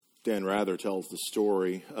Dan Rather tells the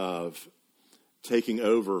story of taking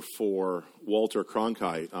over for Walter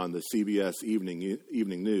Cronkite on the CBS evening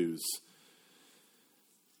news.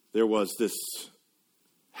 There was this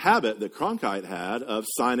habit that Cronkite had of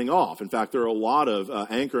signing off. In fact, there are a lot of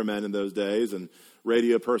anchormen in those days and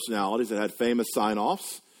radio personalities that had famous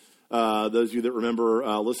sign-offs. Those of you that remember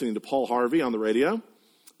listening to Paul Harvey on the radio,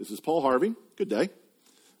 this is Paul Harvey. Good day.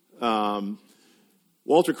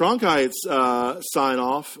 Walter Cronkite's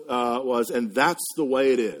sign-off was, "And that's the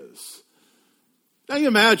way it is." Now you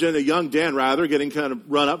imagine a young Dan Rather getting kind of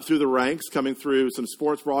run up through the ranks, coming through some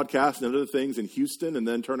sports broadcasts and other things in Houston, and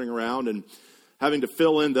then turning around and having to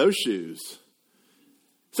fill in those shoes.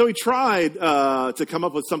 So he tried to come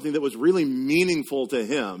up with something that was really meaningful to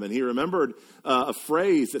him, and he remembered a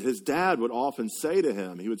phrase that his dad would often say to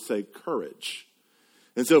him. He would say, "Courage."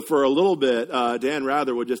 And so for a little bit, Dan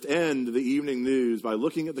Rather would just end the evening news by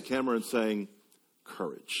looking at the camera and saying,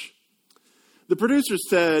 "Courage." The producer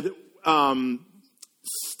said,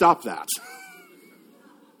 "Stop that."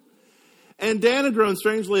 And Dan had grown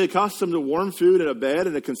strangely accustomed to warm food and a bed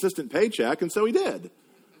and a consistent paycheck, and so he did.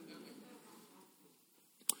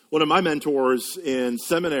 One of my mentors in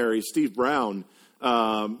seminary, Steve Brown,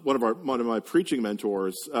 one of my preaching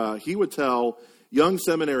mentors, he would tell young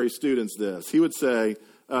seminary students this. He would say,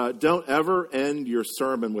 "Don't ever end your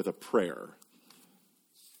sermon with a prayer."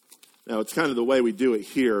 Now, it's kind of the way we do it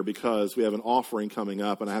here because we have an offering coming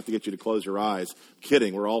up, and I have to get you to close your eyes.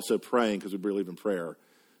 Kidding, we're also praying because we believe in prayer.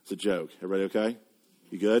 It's a joke. Everybody okay?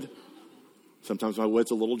 You good? Sometimes my wit's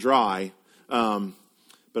a little dry,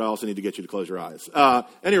 but I also need to get you to close your eyes.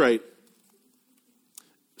 Any rate,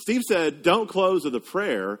 Steve said, don't close with a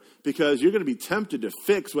prayer because you're going to be tempted to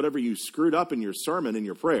fix whatever you screwed up in your sermon in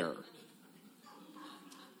your prayer.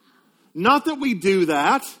 Not that we do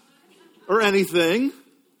that or anything.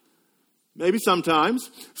 Maybe sometimes.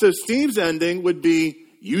 So Steve's ending would be,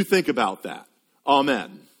 you think about that.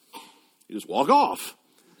 Amen. You just walk off.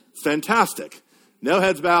 It's fantastic. No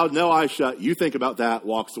heads bowed, no eyes shut. You think about that,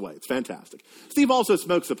 walks away. It's fantastic. Steve also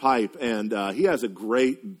smokes a pipe, and he has a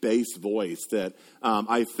great bass voice that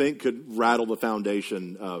I think could rattle the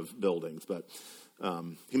foundation of buildings. But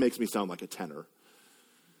he makes me sound like a tenor.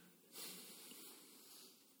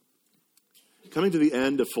 Coming to the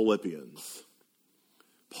end of Philippians,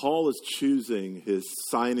 Paul is choosing his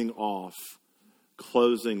signing off,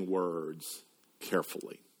 closing words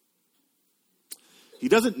carefully. He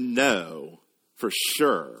doesn't know for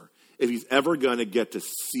sure if he's ever going to get to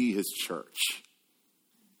see his church.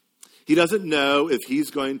 He doesn't know if he's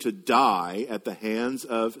going to die at the hands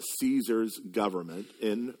of Caesar's government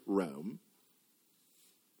in Rome.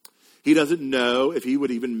 He doesn't know if he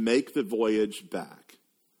would even make the voyage back.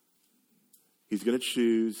 He's going to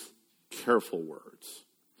choose careful words.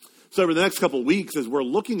 So over the next couple of weeks, as we're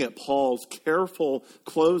looking at Paul's careful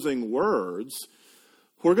closing words,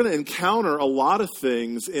 we're going to encounter a lot of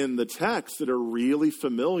things in the text that are really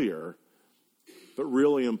familiar, but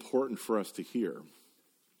really important for us to hear.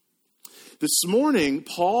 This morning,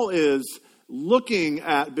 Paul is looking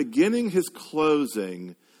at beginning his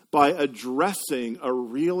closing by addressing a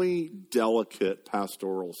really delicate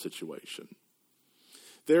pastoral situation.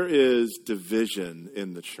 There is division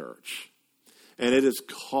in the church, and it has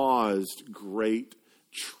caused great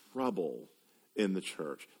trouble in the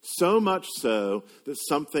church. So much so that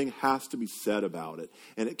something has to be said about it,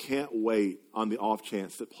 and it can't wait on the off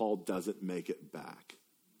chance that Paul doesn't make it back.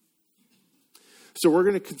 So we're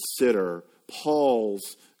going to consider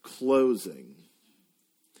Paul's closing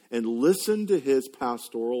and listen to his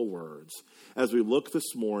pastoral words as we look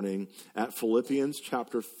this morning at Philippians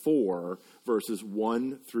chapter 4, verses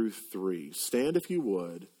 1 through 3. Stand if you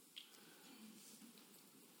would.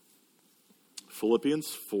 Philippians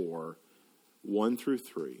 4, 1 through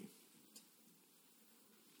 3.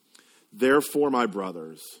 Therefore, my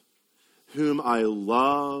brothers, whom I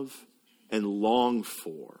love and long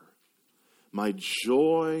for, my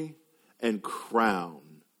joy and crown,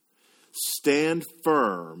 stand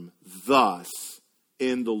firm thus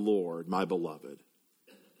in the Lord, my beloved.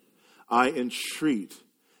 I entreat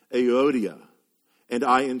Euodia and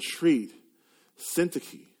I entreat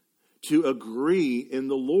Syntyche to agree in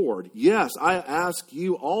the Lord. Yes, I ask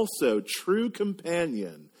you also, true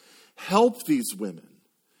companion, help these women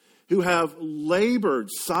who have labored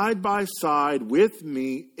side by side with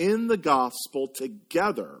me in the gospel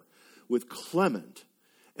together with Clement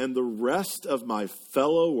and the rest of my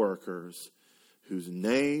fellow workers whose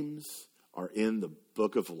names are in the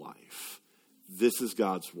book of life. This is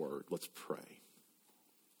God's word. Let's pray.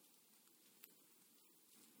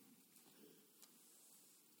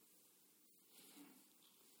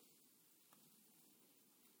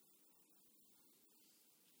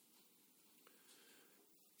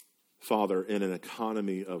 Father, in an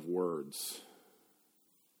economy of words,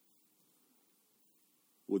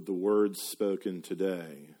 would the words spoken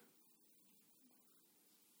today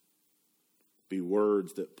be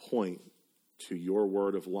words that point to your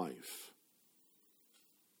word of life?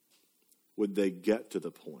 Would they get to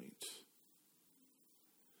the point?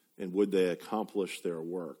 And would they accomplish their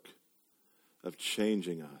work of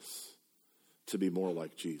changing us to be more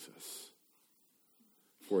like Jesus?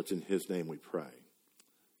 For it's in his name we pray.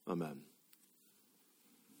 Amen.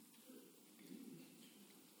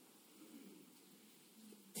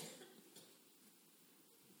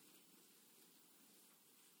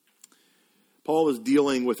 Paul is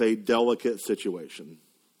dealing with a delicate situation.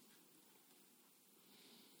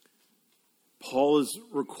 Paul is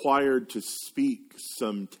required to speak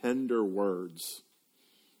some tender words.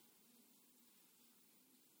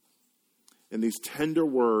 And these tender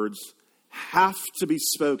words have to be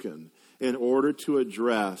spoken in order to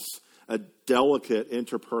address a delicate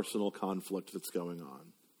interpersonal conflict that's going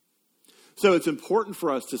on. So it's important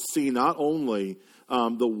for us to see not only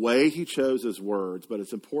the way he chose his words, but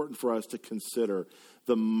it's important for us to consider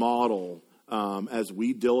the model as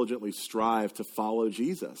we diligently strive to follow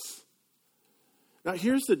Jesus. Now,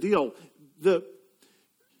 here's the deal. The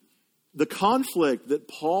conflict that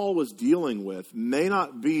Paul was dealing with may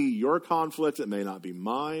not be your conflict. It may not be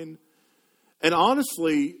mine. And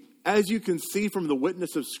honestly, as you can see from the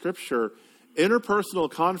witness of Scripture,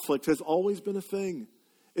 interpersonal conflict has always been a thing.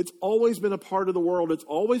 It's always been a part of the world. It's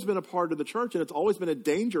always been a part of the church. And it's always been a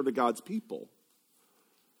danger to God's people.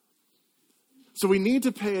 So we need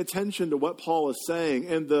to pay attention to what Paul is saying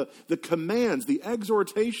and the commands, the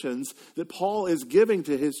exhortations that Paul is giving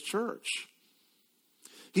to his church.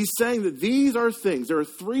 He's saying that these are things, there are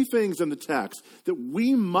three things in the text that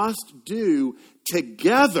we must do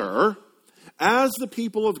together as the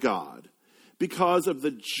people of God because of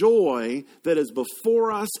the joy that is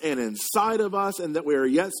before us and inside of us and that we are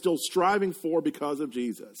yet still striving for because of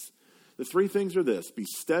Jesus. The three things are this: be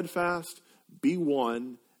steadfast, be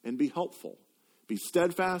one, and be helpful. Be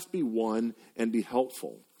steadfast, be one, and be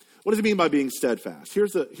helpful. What does he mean by being steadfast?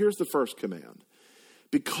 Here's the first command.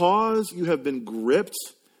 Because you have been gripped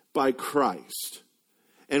by Christ,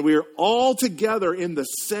 and we are all together in the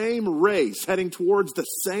same race, heading towards the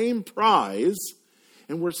same prize,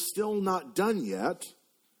 and we're still not done yet,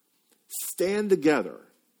 stand together.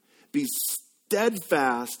 Be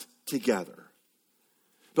steadfast together.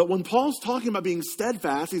 But when Paul's talking about being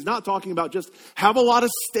steadfast, he's not talking about just have a lot of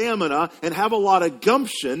stamina and have a lot of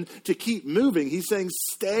gumption to keep moving. He's saying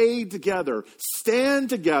stay together, stand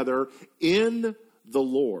together in the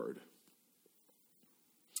Lord.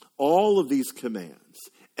 All of these commands,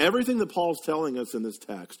 everything that Paul's telling us in this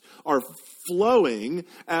text, are flowing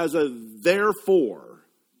as a therefore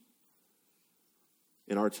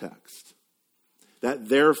in our text. That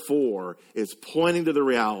therefore is pointing to the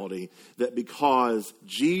reality that because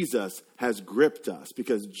Jesus has gripped us,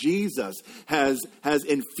 because Jesus has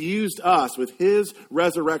infused us with his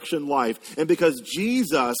resurrection life, and because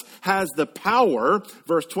Jesus has the power,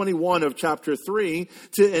 verse 21 of chapter 3,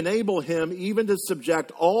 to enable him even to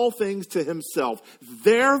subject all things to himself.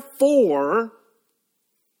 Therefore,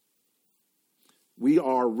 we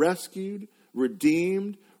are rescued,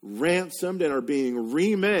 redeemed, ransomed, and are being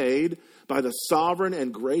remade by the sovereign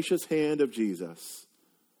and gracious hand of Jesus.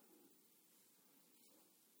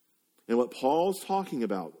 And what Paul's talking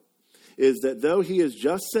about is that though he has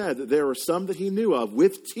just said that there are some that he knew of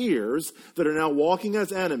with tears that are now walking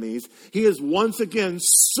as enemies, he is once again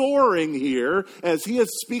soaring here as he is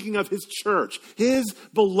speaking of his church, his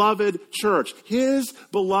beloved church, his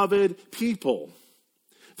beloved people.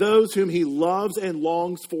 Those whom he loves and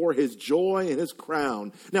longs for, his joy and his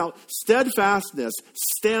crown. Now, steadfastness,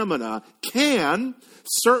 stamina can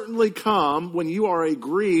certainly come when you are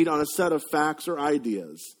agreed on a set of facts or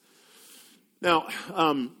ideas. Now,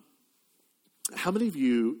 how many of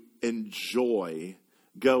you enjoy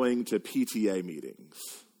going to PTA meetings?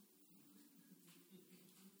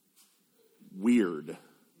 Weird.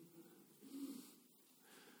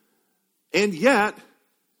 And yet,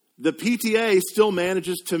 the PTA still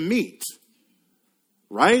manages to meet,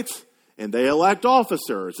 right? And they elect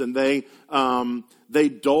officers, and they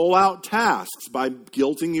dole out tasks by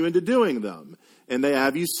guilting you into doing them. And they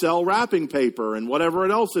have you sell wrapping paper and whatever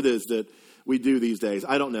else it is that we do these days.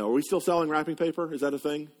 I don't know. Are we still selling wrapping paper? Is that a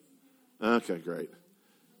thing? Okay, great.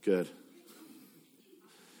 Good.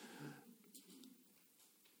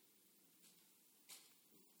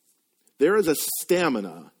 There is a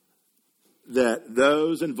stamina that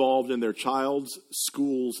those involved in their child's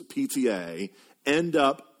school's PTA end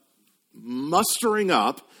up mustering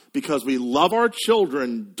up because we love our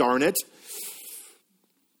children, darn it.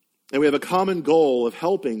 And we have a common goal of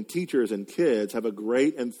helping teachers and kids have a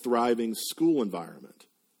great and thriving school environment.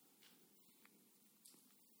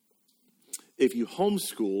 If you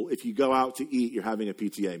homeschool, if you go out to eat, you're having a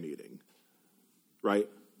PTA meeting, right?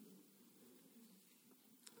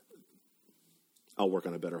 I'll work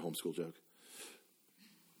on a better homeschool joke.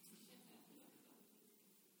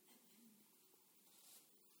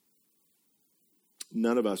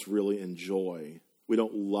 None of us really we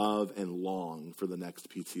don't love and long for the next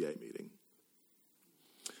PTA meeting.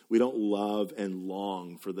 We don't love and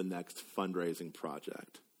long for the next fundraising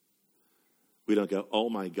project. We don't go, oh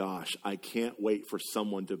my gosh, I can't wait for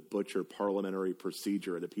someone to butcher parliamentary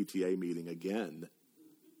procedure at a PTA meeting again.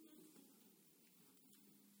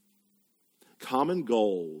 Common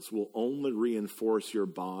goals will only reinforce your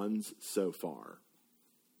bonds so far.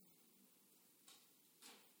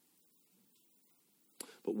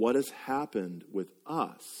 But what has happened with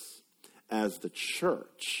us as the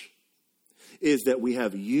church is that we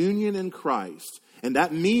have union in Christ. And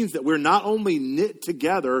that means that we're not only knit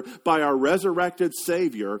together by our resurrected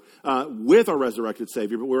Savior, with our resurrected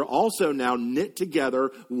Savior, but we're also now knit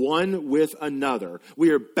together one with another.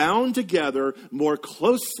 We are bound together more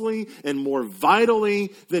closely and more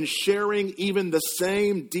vitally than sharing even the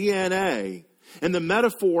same DNA. And the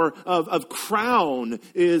metaphor of crown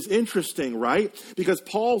is interesting, right? Because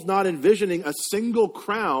Paul's not envisioning a single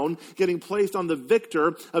crown getting placed on the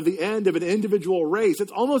victor of the end of an individual race.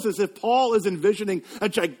 It's almost as if Paul is envisioning a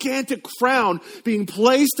gigantic crown being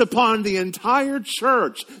placed upon the entire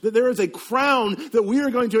church. That there is a crown that we are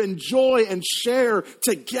going to enjoy and share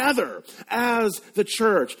together as the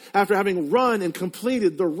church after having run and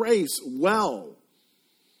completed the race well.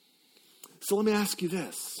 So let me ask you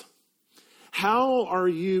this. How are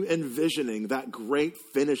you envisioning that great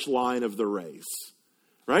finish line of the race?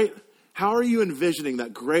 Right? How are you envisioning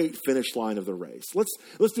that great finish line of the race?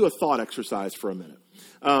 Let's do a thought exercise for a minute.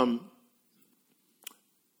 I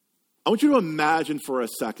want you to imagine for a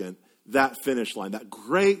second that finish line, that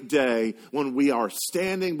great day when we are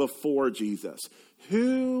standing before Jesus.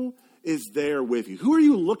 Who is there with you? Who are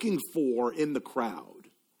you looking for in the crowd?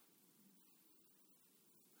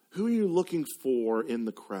 Who are you looking for in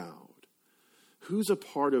the crowd? Who's a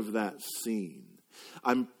part of that scene?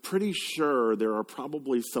 I'm pretty sure there are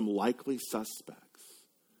probably some likely suspects.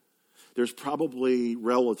 There's probably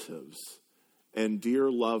relatives and dear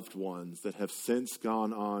loved ones that have since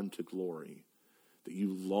gone on to glory that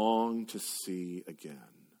you long to see again.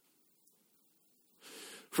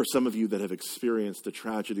 For some of you that have experienced the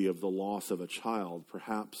tragedy of the loss of a child,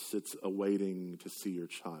 perhaps it's awaiting to see your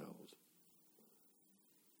child.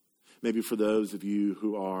 Maybe for those of you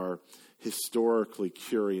who are historically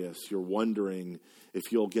curious, you're wondering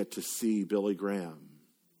if you'll get to see Billy Graham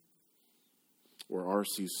or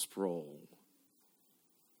R.C. Sproul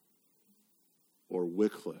or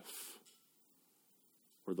Wycliffe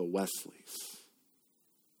or the Wesleys.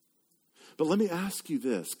 But let me ask you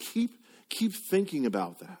this. Keep thinking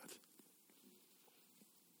about that.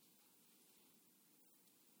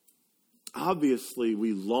 Obviously,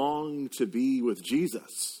 we long to be with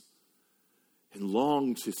Jesus and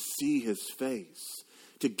long to see his face,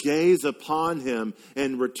 to gaze upon him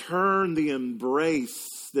and return the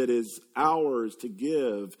embrace that is ours to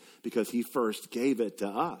give because he first gave it to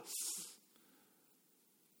us.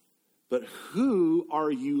 But who are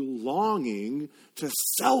you longing to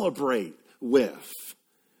celebrate with?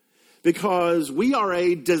 Because we are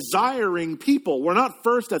a desiring people. We're not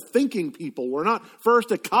first a thinking people. We're not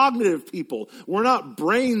first a cognitive people. We're not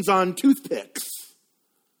brains on toothpicks.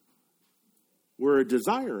 We're a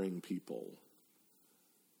desiring people.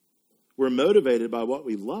 We're motivated by what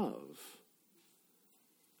we love.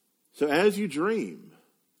 So as you dream,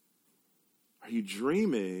 are you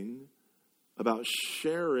dreaming about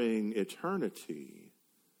sharing eternity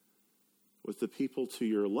with the people to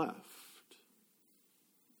your left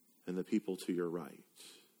and the people to your right?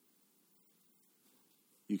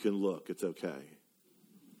 You can look, it's okay.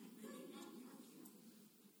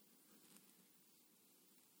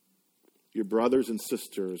 Your brothers and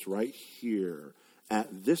sisters right here at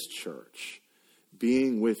this church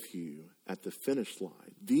being with you at the finish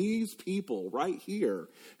line. These people right here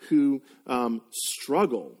who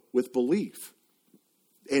struggle with belief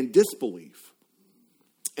and disbelief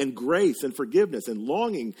and grace and forgiveness and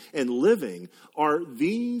longing and living, are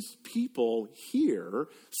these people here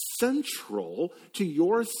central to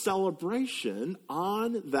your celebration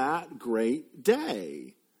on that great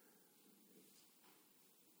day?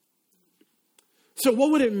 So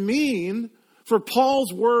what would it mean For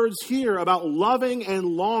Paul's words here about loving and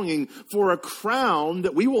longing for a crown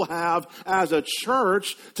that we will have as a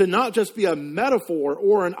church to not just be a metaphor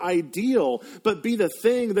or an ideal, but be the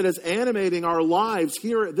thing that is animating our lives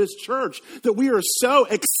here at this church, that we are so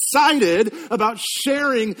excited about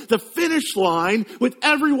sharing the finish line with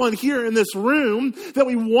everyone here in this room that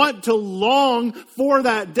we want to long for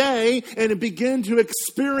that day and begin to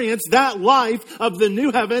experience that life of the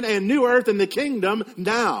new heaven and new earth and the kingdom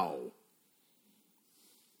now.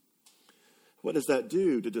 What does that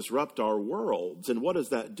do to disrupt our worlds? And what does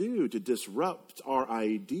that do to disrupt our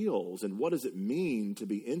ideals? And what does it mean to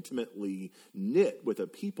be intimately knit with a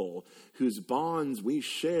people whose bonds we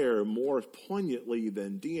share more poignantly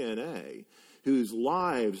than DNA, whose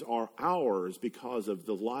lives are ours because of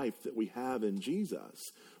the life that we have in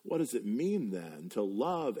Jesus? What does it mean then to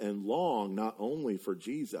love and long not only for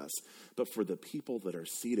Jesus, but for the people that are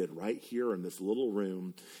seated right here in this little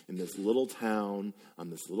room, in this little town,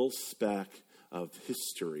 on this little speck of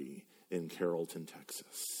history in Carrollton, Texas?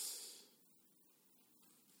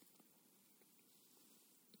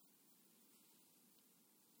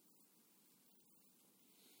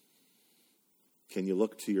 Can you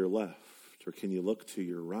look to your left or can you look to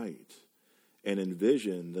your right and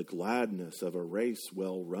envision the gladness of a race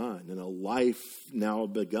well run and a life now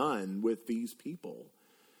begun with these people,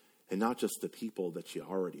 and not just the people that you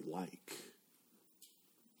already like,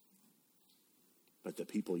 but the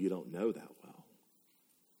people you don't know that well?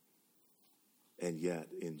 And yet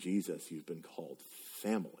in Jesus you've been called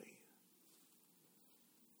family.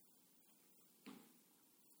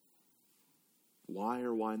 Why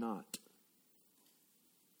or why not?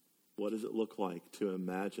 What does it look like to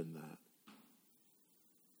imagine that?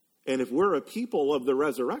 And if we're a people of the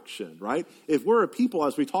resurrection, right? If we're a people,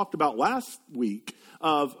 as we talked about last week,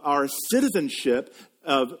 of our citizenship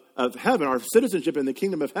of heaven, our citizenship in the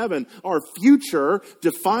kingdom of heaven, our future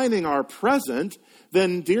defining our present,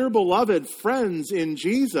 then, dear beloved friends in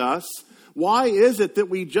Jesus, why is it that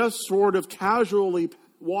we just sort of casually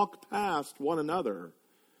walk past one another?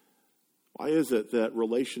 Why is it that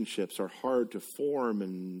relationships are hard to form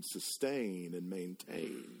and sustain and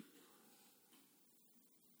maintain?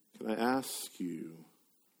 Can I ask you,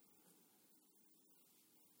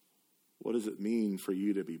 what does it mean for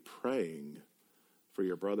you to be praying for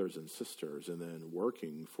your brothers and sisters and then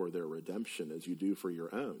working for their redemption as you do for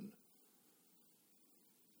your own?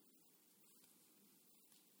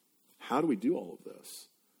 How do we do all of this?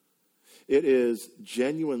 It is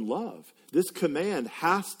genuine love. This command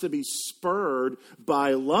has to be spurred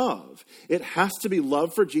by love. It has to be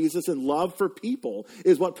love for Jesus and love for people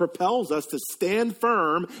is what propels us to stand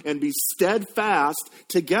firm and be steadfast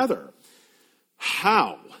together.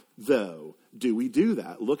 How, though, do we do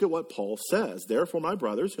that? Look at what Paul says. Therefore, my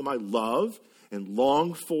brothers, whom I love and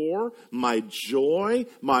long for, my joy,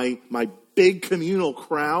 my big communal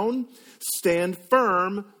crown, stand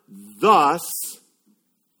firm thus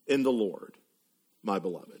in the Lord, my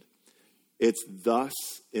beloved. It's thus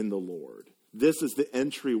in the Lord. This is the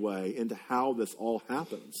entryway into how this all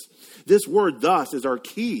happens. This word thus is our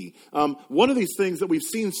key. One of these things that we've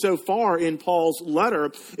seen so far in Paul's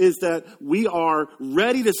letter is that we are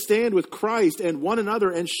ready to stand with Christ and one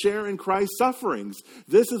another and share in Christ's sufferings.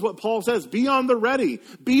 This is what Paul says. Be on the ready.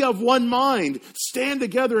 Be of one mind. Stand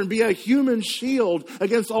together and be a human shield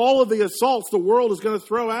against all of the assaults the world is going to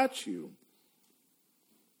throw at you.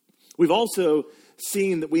 We've also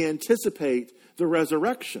seen that we anticipate the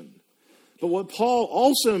resurrection. But what Paul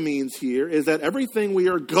also means here is that everything we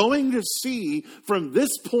are going to see from this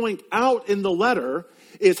point out in the letter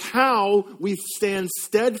is how we stand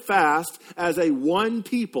steadfast as a one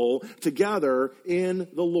people together in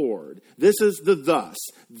the Lord. This is the thus.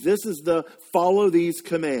 This is the follow these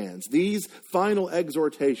commands, these final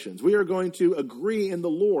exhortations. We are going to agree in the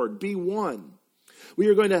Lord, be one. We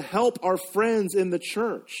are going to help our friends in the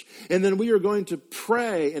church. And then we are going to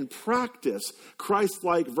pray and practice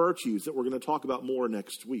Christ-like virtues that we're going to talk about more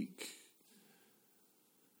next week.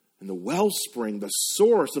 And the wellspring, the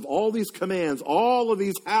source of all these commands, all of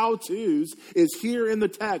these how-tos is here in the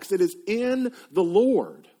text. It is in the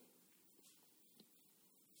Lord.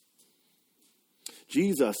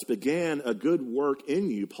 Jesus began a good work in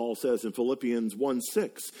you, Paul says in Philippians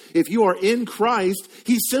 1:6. If you are in Christ,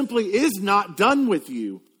 he simply is not done with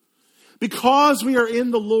you. Because we are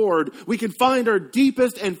in the Lord, we can find our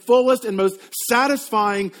deepest and fullest and most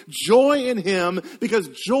satisfying joy in him, because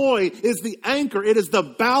joy is the anchor. It is the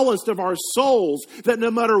ballast of our souls, that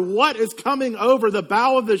no matter what is coming over the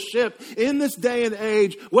bow of the ship in this day and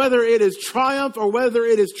age, whether it is triumph or whether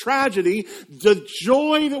it is tragedy, the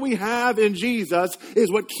joy that we have in Jesus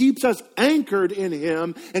is what keeps us anchored in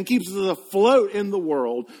him and keeps us afloat in the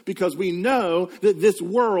world, because we know that this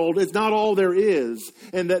world is not all there is,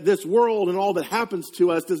 and that this world and all that happens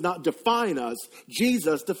to us does not define us.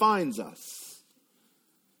 Jesus defines us.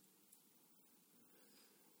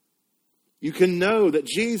 You can know that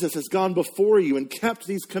Jesus has gone before you and kept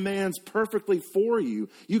these commands perfectly for you.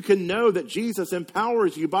 You can know that Jesus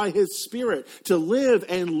empowers you by his Spirit to live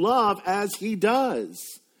and love as he does.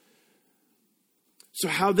 So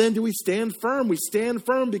how then do we stand firm? We stand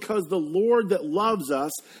firm because the Lord that loves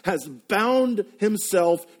us has bound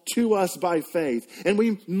himself to us by faith. And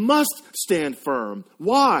we must stand firm.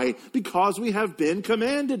 Why? Because we have been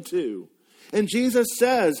commanded to. And Jesus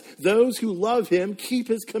says, those who love him keep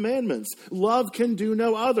his commandments. Love can do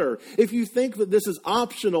no other. If you think that this is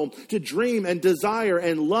optional to dream and desire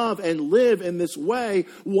and love and live in this way,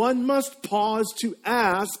 one must pause to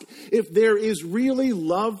ask if there is really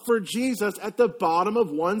love for Jesus at the bottom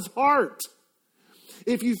of one's heart.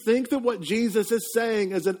 If you think that what Jesus is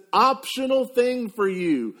saying is an optional thing for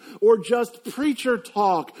you, or just preacher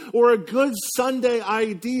talk, or a good Sunday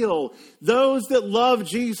ideal, those that love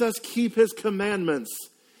Jesus keep his commandments.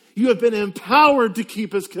 You have been empowered to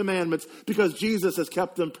keep his commandments because Jesus has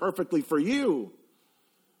kept them perfectly for you.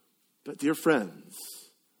 But dear friends,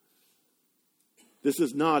 this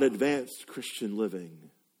is not advanced Christian living.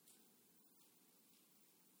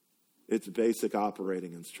 It's basic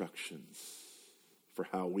operating instructions for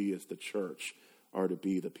how we as the church are to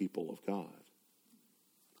be the people of God.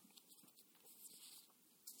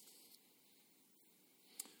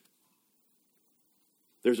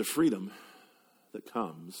 There's a freedom that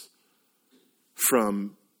comes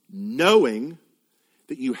from knowing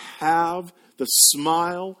that you have the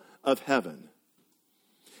smile of heaven.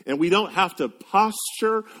 And we don't have to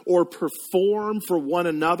posture or perform for one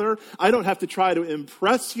another. I don't have to try to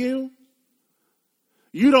impress you.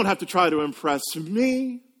 You don't have to try to impress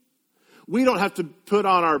me. We don't have to put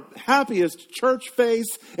on our happiest church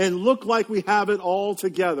face and look like we have it all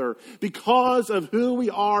together. Because of who we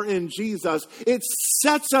are in Jesus, it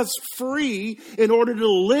sets us free in order to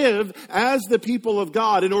live as the people of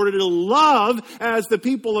God, in order to love as the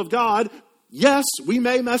people of God. Yes, we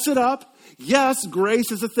may mess it up. Yes,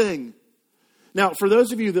 grace is a thing. Now, for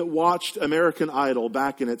those of you that watched American Idol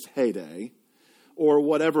back in its heyday, or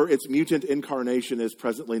whatever its mutant incarnation is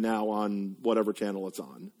presently now on whatever channel it's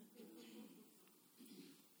on,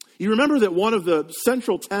 you remember that one of the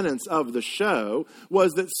central tenets of the show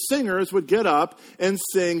was that singers would get up and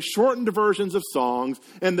sing shortened versions of songs,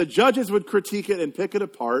 and the judges would critique it and pick it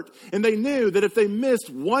apart. And they knew that if they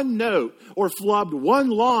missed one note or flubbed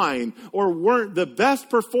one line or weren't the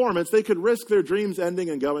best performance, they could risk their dreams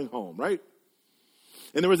ending and going home, right?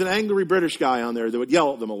 And there was an angry British guy on there that would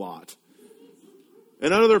yell at them a lot.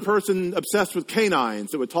 And another person obsessed with canines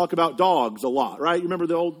that would talk about dogs a lot, right? You remember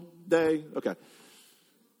the old day? Okay.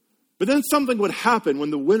 But then something would happen when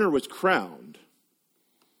the winner was crowned.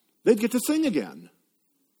 They'd get to sing again.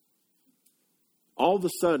 All of a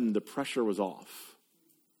sudden, the pressure was off.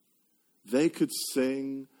 They could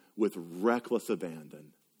sing with reckless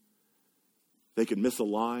abandon. They could miss a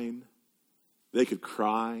line. They could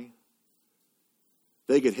cry.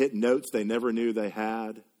 They could hit notes they never knew they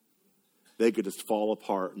had. They could just fall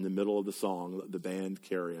apart in the middle of the song, let the band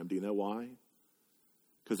carry them. Do you know why?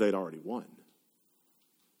 Because they'd already won.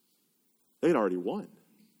 They'd already won.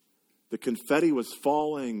 The confetti was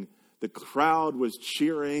falling, the crowd was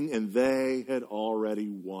cheering, and they had already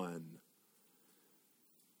won.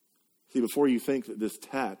 See, before you think that this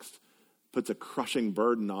text puts a crushing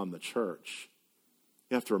burden on the church,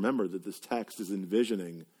 you have to remember that this text is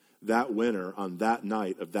envisioning that winner on that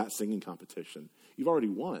night of that singing competition. You've already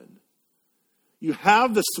won. You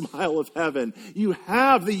have the smile of heaven. You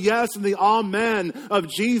have the yes and the amen of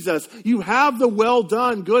Jesus. You have the well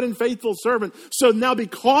done, good and faithful servant. So now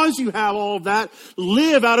because you have all of that,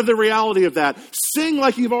 live out of the reality of that. Sing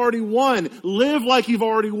like you've already won. Live like you've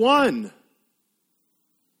already won.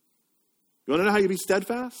 You want to know how you be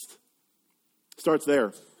steadfast? Starts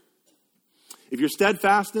there. If your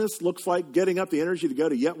steadfastness looks like getting up the energy to go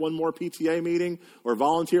to yet one more PTA meeting or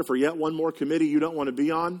volunteer for yet one more committee you don't want to be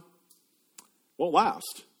on, won't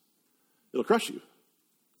last. It'll crush you.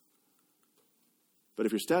 But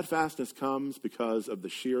if your steadfastness comes because of the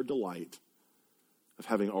sheer delight of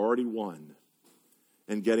having already won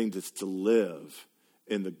and getting to live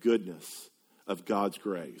in the goodness of God's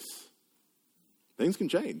grace, things can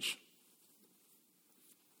change.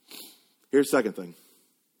 Here's the second thing.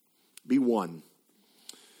 Be one.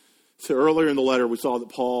 So earlier in the letter, we saw that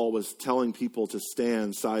Paul was telling people to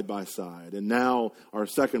stand side by side. And now our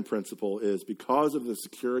second principle is because of the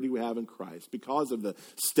security we have in Christ, because of the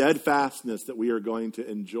steadfastness that we are going to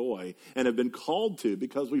enjoy and have been called to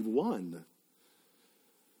because we've won.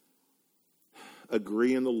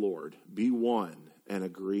 Agree in the Lord. Be one and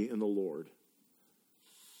agree in the Lord.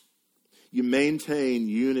 You maintain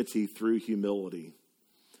unity through humility.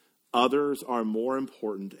 Others are more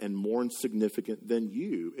important and more insignificant than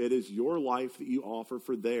you. It is your life that you offer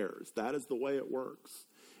for theirs. That is the way it works.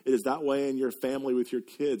 It is that way in your family with your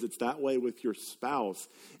kids. It's that way with your spouse.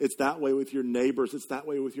 It's that way with your neighbors. It's that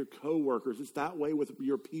way with your coworkers. It's that way with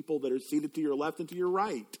your people that are seated to your left and to your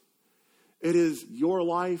right. It is your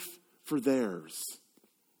life for theirs.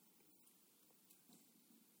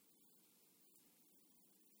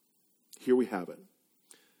 Here we have it.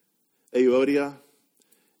 Euodia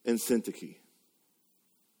and Syntyche.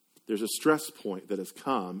 There's a stress point that has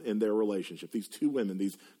come in their relationship. These two women,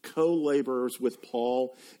 these co-laborers with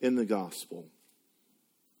Paul in the gospel.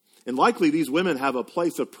 And likely these women have a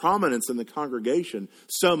place of prominence in the congregation,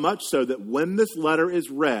 so much so that when this letter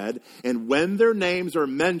is read and when their names are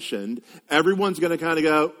mentioned, everyone's going to kind of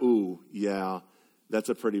go, ooh, yeah, that's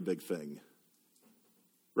a pretty big thing.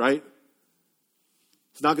 Right?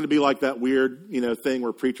 It's not going to be like that weird, thing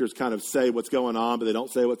where preachers kind of say what's going on, but they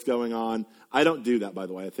don't say what's going on. I don't do that, by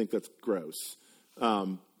the way. I think that's gross.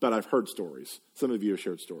 But I've heard stories. Some of you have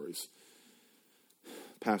shared stories.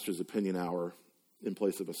 Pastor's opinion hour in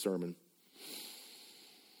place of a sermon.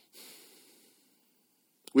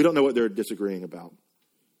 We don't know what they're disagreeing about.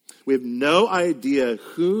 We have no idea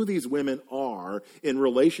who these women are in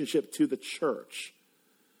relationship to the church.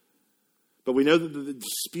 But we know that the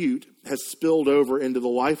dispute has spilled over into the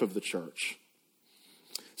life of the church.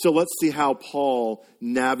 So let's see how Paul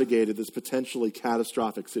navigated this potentially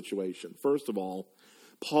catastrophic situation. First of all,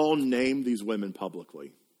 Paul named these women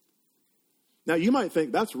publicly. Now, you might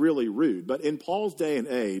think that's really rude, but in Paul's day and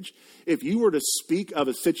age, if you were to speak of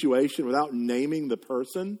a situation without naming the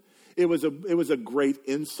person, it was a great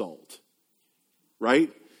insult,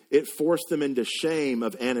 right? It forced them into shame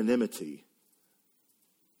of anonymity.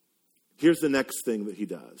 Here's the next thing that he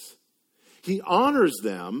does. He honors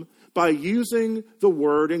them by using the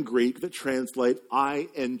word in Greek that translates, I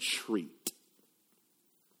entreat.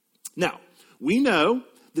 Now, we know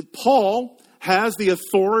that Paul has the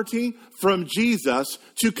authority from Jesus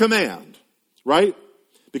to command, right?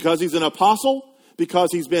 Because he's an apostle, because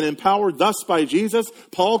he's been empowered thus by Jesus,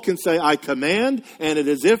 Paul can say, I command, and it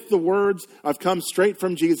is as if the words have come straight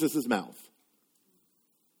from Jesus' mouth.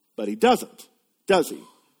 But he doesn't, does he?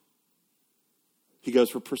 He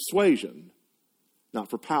goes for persuasion,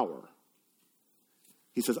 not for power.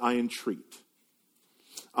 He says, I entreat.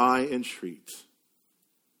 I entreat.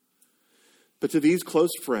 But to these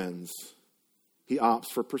close friends, he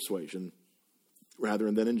opts for persuasion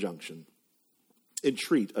rather than injunction.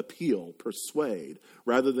 Entreat, appeal, persuade,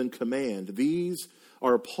 rather than command. These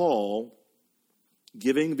are Paul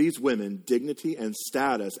giving these women dignity and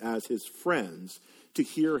status as his friends to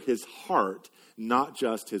hear his heart, not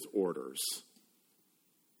just his orders.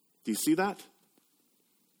 Do you see that?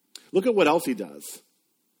 Look at what else he does.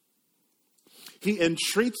 He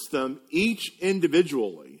entreats them each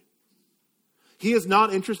individually. He is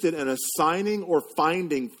not interested in assigning or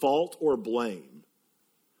finding fault or blame.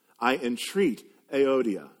 I entreat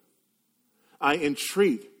Euodia. I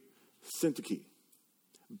entreat Syntyche.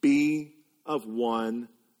 Be of one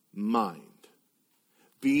mind.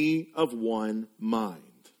 Be of one mind.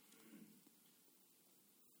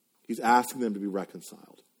 He's asking them to be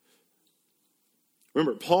reconciled.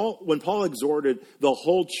 Remember, when Paul exhorted the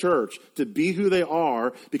whole church to be who they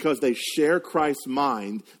are because they share Christ's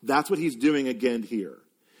mind, that's what he's doing again here.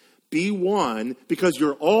 Be one because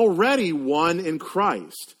you're already one in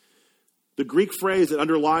Christ. The Greek phrase that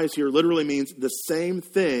underlies here literally means the same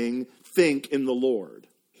thing, think in the Lord.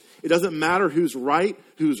 It doesn't matter who's right,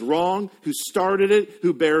 who's wrong, who started it,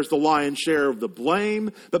 who bears the lion's share of the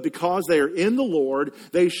blame. But because they are in the Lord,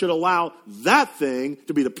 they should allow that thing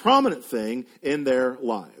to be the prominent thing in their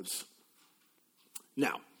lives.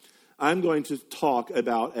 Now, I'm going to talk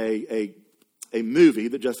about a movie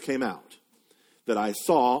that just came out that I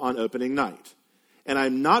saw on opening night. And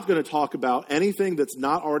I'm not going to talk about anything that's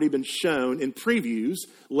not already been shown in previews,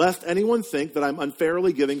 lest anyone think that I'm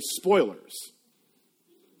unfairly giving spoilers.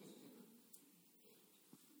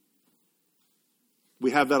 We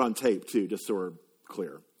have that on tape, too, just so we're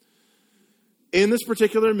clear. in this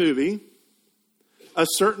particular movie, a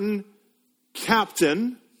certain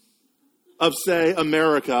captain of, say,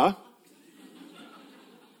 America,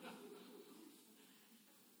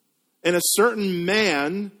 and a certain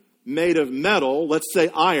man made of metal, let's say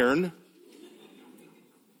iron,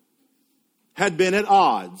 had been at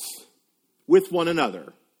odds with one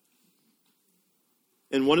another.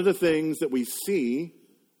 And one of the things that we see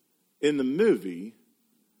in the movie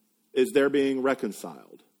is they're being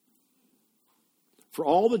reconciled. For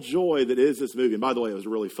all the joy that is this movie, and by the way, it was a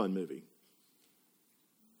really fun movie.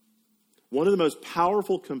 One of the most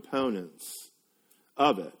powerful components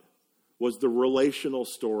of it was the relational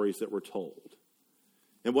stories that were told.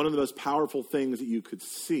 And one of the most powerful things that you could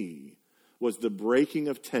see was the breaking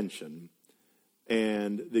of tension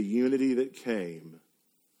and the unity that came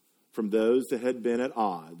from those that had been at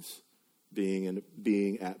odds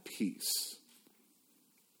being at peace.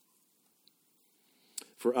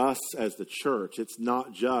 For us as the church, it's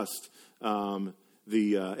not just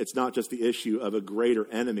the issue of a greater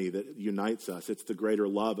enemy that unites us. It's the greater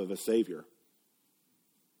love of a Savior.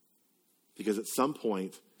 Because at some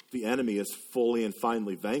point, the enemy is fully and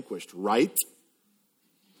finally vanquished, right?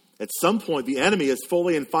 At some point, the enemy is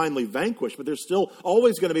fully and finally vanquished, but there's still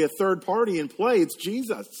always going to be a third party in play. It's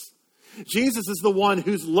Jesus. Jesus is the one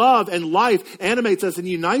whose love and life animates us and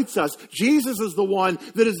unites us. Jesus is the one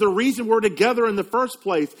that is the reason we're together in the first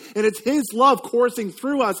place. And it's his love coursing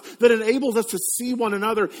through us that enables us to see one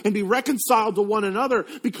another and be reconciled to one another,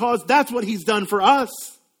 because that's what he's done for us.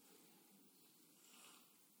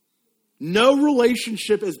 No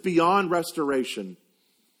relationship is beyond restoration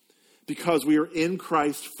because we are in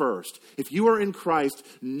Christ first. If you are in Christ,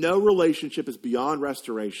 no relationship is beyond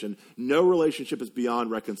restoration. No relationship is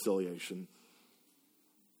beyond reconciliation.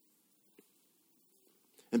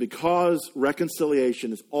 And because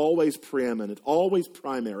reconciliation is always preeminent, always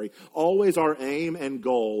primary, always our aim and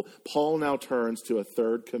goal, Paul now turns to a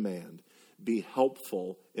third command. Be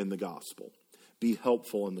helpful in the gospel. Be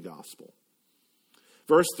helpful in the gospel.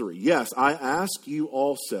 Verse 3, yes, I ask you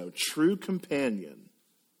also, true companion,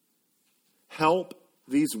 help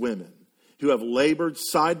these women who have labored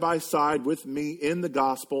side by side with me in the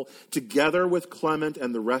gospel, together with Clement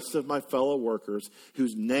and the rest of my fellow workers,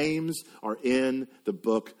 whose names are in the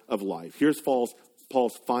book of life. Here's Paul's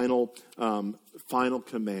final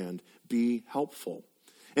command: be helpful.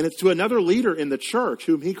 And it's to another leader in the church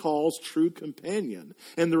whom he calls true companion.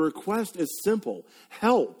 And the request is simple: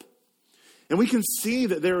 help. And we can see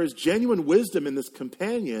that there is genuine wisdom in this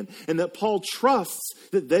companion, and that Paul trusts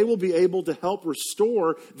that they will be able to help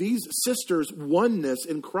restore these sisters' oneness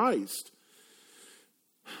in Christ.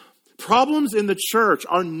 Problems in the church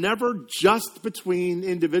are never just between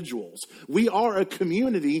individuals. We are a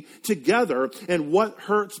community together, and what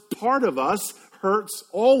hurts part of us hurts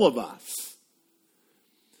all of us.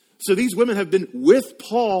 So these women have been with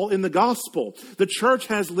Paul in the gospel. The church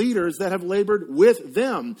has leaders that have labored with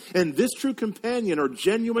them. And this true companion, or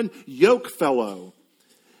genuine yoke fellow,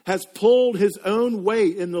 has pulled his own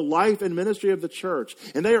weight in the life and ministry of the church.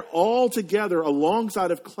 And they are all together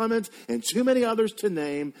alongside of Clement and too many others to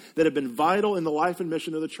name that have been vital in the life and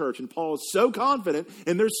mission of the church. And Paul is so confident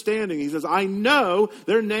in their standing. He says, I know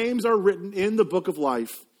their names are written in the book of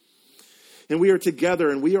life. And we are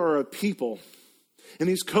together, and we are a people. And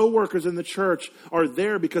these co-workers in the church are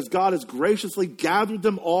there because God has graciously gathered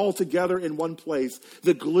them all together in one place.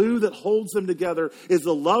 The glue that holds them together is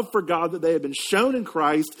the love for God that they have been shown in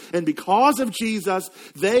Christ. And because of Jesus,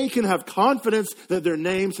 they can have confidence that their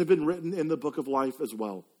names have been written in the book of life as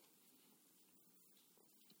well.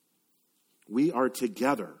 We are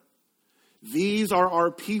together. These are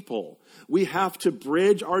our people. We have to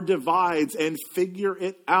bridge our divides and figure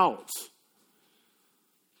it out.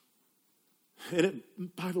 And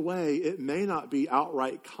by the way, it may not be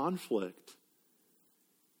outright conflict.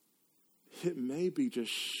 It may be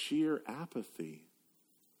just sheer apathy.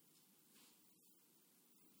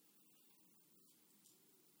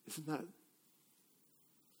 Isn't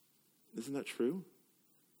that true?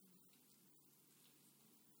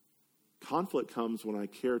 Conflict comes when I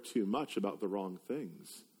care too much about the wrong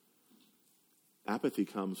things. Apathy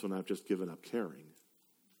comes when I've just given up caring.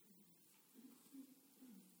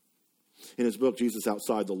 In his book, Jesus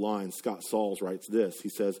Outside the Lines, Scott Sauls writes this. He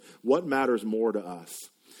says, what matters more to us?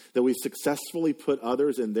 That we successfully put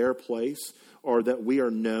others in their place, or that we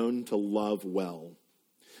are known to love well?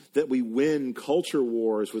 That we win culture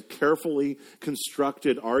wars with carefully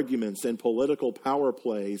constructed arguments and political power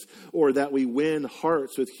plays, or that we win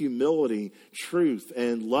hearts with humility, truth,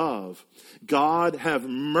 and love? God have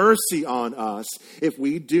mercy on us if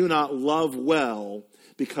we do not love well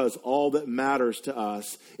because all that matters to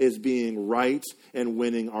us is being right and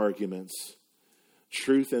winning arguments.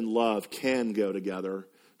 Truth and love can go together.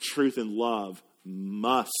 Truth and love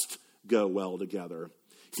must go well together.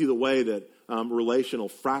 See, the way that relational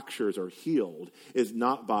fractures are healed is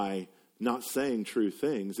not by not saying true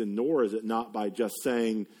things, and nor is it not by just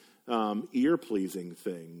saying ear-pleasing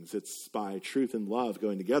things. It's by truth and love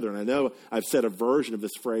going together. And I know I've said a version of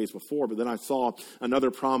this phrase before, but then I saw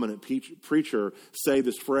another prominent preacher say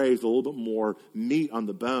this phrase with a little bit more meat on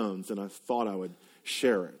the bones, and I thought I would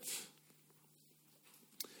share it.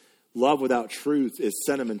 Love without truth is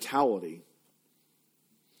sentimentality.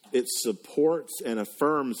 It supports and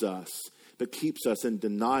affirms us, but keeps us in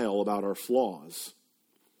denial about our flaws.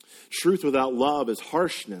 Truth without love is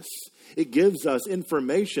harshness. It gives us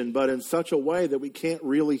information, but in such a way that we can't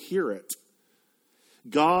really hear it.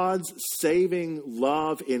 God's saving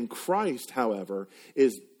love in Christ, however,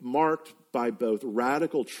 is marked by both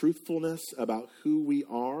radical truthfulness about who we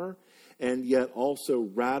are, and yet also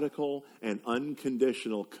radical and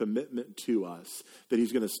unconditional commitment to us that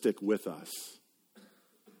he's going to stick with us,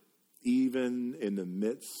 even in the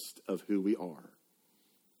midst of who we are.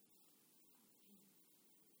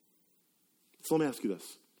 So let me ask you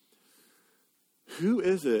this. Who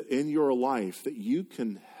is it in your life that you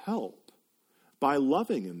can help by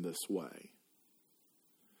loving in this way?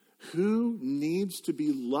 Who needs to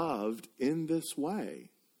be loved in this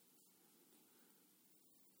way?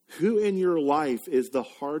 Who in your life is the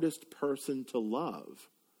hardest person to love?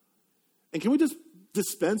 And can we just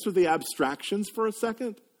dispense with the abstractions for a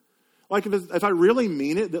second? Like if I really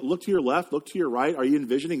mean it, that look to your left, look to your right, are you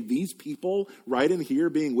envisioning these people right in here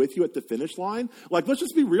being with you at the finish line? Like, let's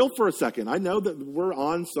just be real for a second. I know that we're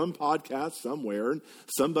on some podcast somewhere and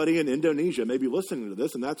somebody in Indonesia may be listening to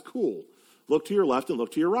this, and that's cool. Look to your left and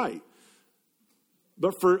look to your right.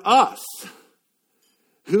 But for us,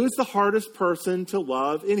 who's the hardest person to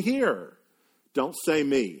love in here? Don't say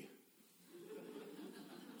me.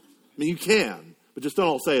 I mean, you can, but just don't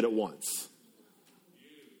all say it at once.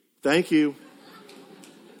 Thank you.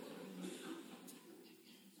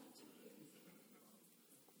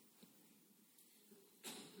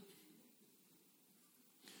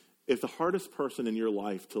 If the hardest person in your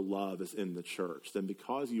life to love is in the church, then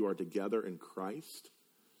because you are together in Christ,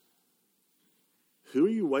 who are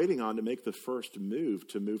you waiting on to make the first move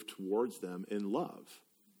to move towards them in love?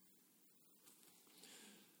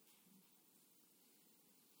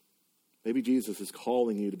 Maybe Jesus is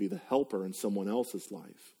calling you to be the helper in someone else's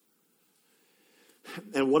life.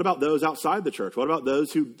 And what about those outside the church? What about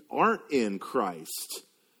those who aren't in Christ?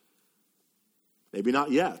 Maybe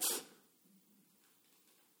not yet.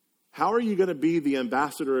 How are you going to be the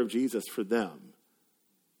ambassador of Jesus for them?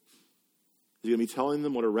 Is he going to be telling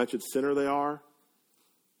them what a wretched sinner they are?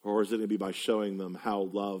 Or is it going to be by showing them how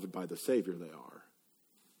loved by the Savior they are?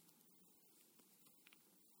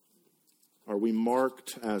 Are we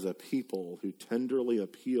marked as a people who tenderly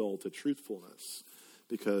appeal to truthfulness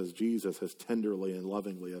because Jesus has tenderly and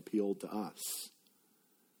lovingly appealed to us?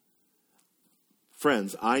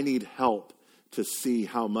 Friends, I need help to see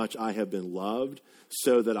how much I have been loved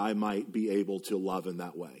so that I might be able to love in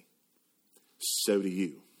that way. So do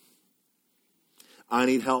you. I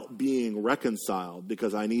need help being reconciled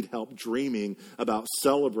because I need help dreaming about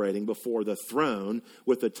celebrating before the throne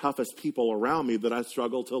with the toughest people around me that I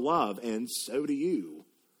struggle to love, and so do you.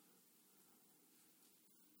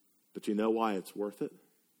 But you know why it's worth it?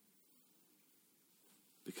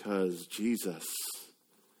 Because Jesus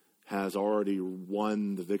has already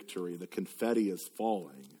won the victory. The confetti is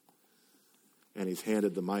falling, and he's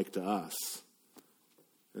handed the mic to us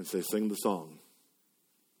and say, sing the song.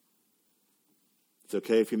 It's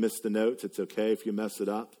okay if you miss the notes. It's okay if you mess it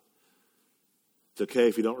up. It's okay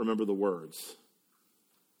if you don't remember the words.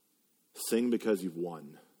 Sing because you've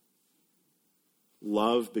won.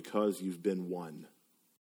 Love because you've been won.